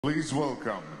Please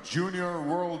welcome Junior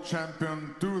World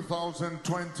Champion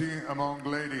 2020 among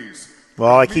ladies.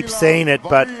 Well, I keep saying it,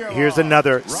 but VALIEVA, here's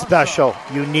another Russia. special,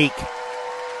 unique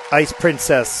Ice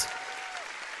Princess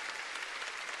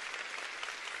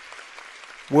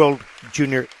World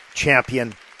Junior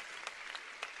Champion.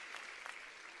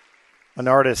 An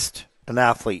artist, an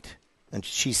athlete, and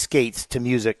she skates to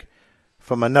music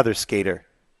from another skater,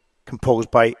 composed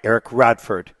by Eric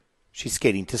Radford. She's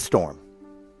skating to Storm.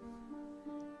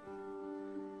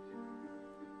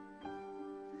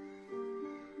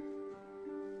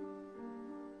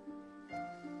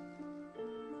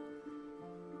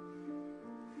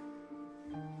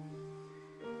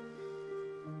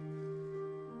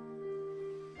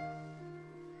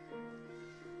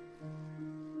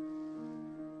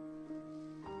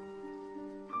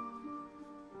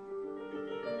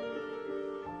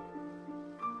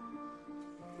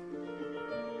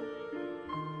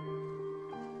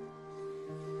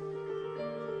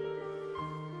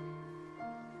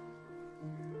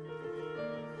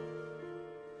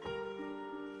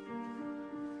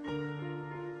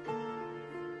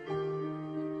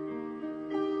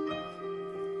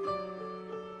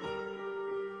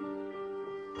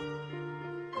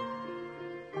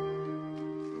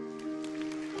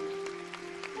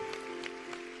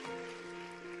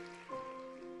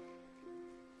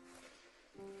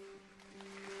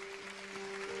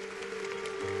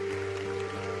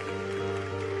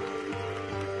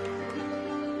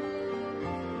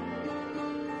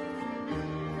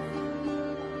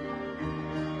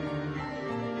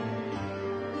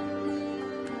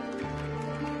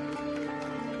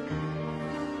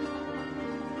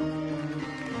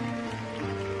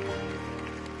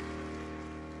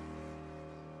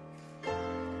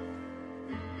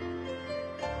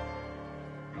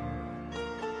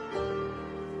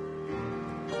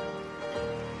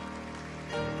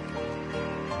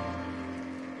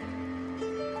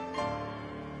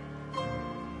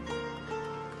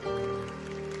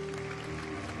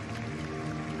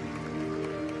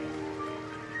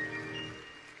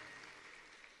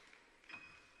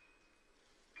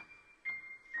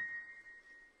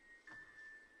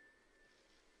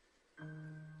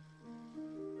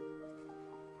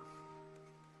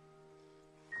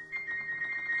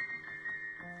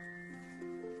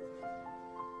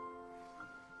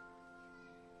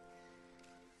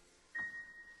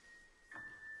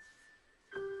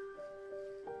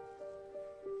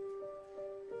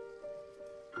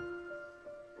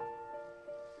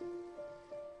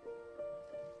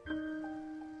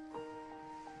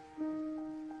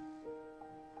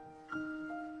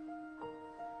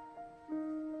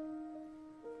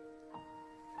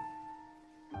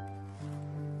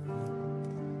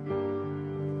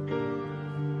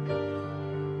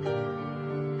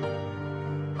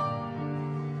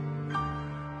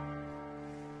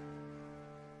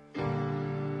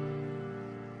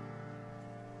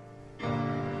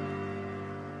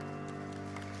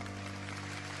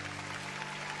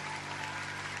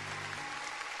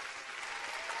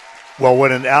 Well,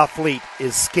 when an athlete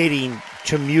is skating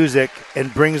to music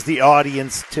and brings the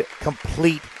audience to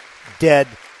complete dead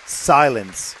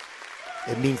silence,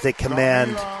 it means they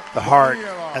command the heart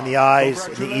and the eyes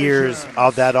and the ears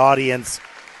of that audience.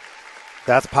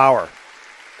 That's power.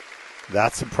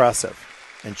 That's impressive.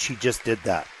 And she just did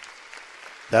that.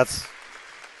 That's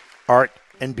art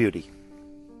and beauty.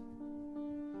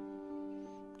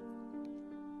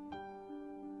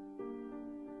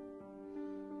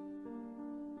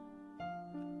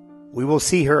 We will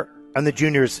see her on the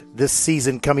juniors this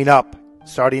season coming up,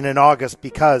 starting in August,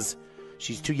 because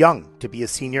she's too young to be a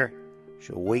senior.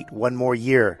 She'll wait one more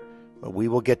year, but we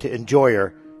will get to enjoy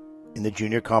her in the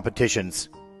junior competitions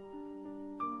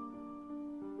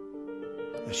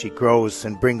as she grows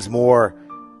and brings more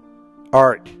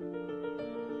art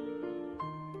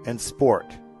and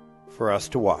sport for us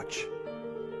to watch.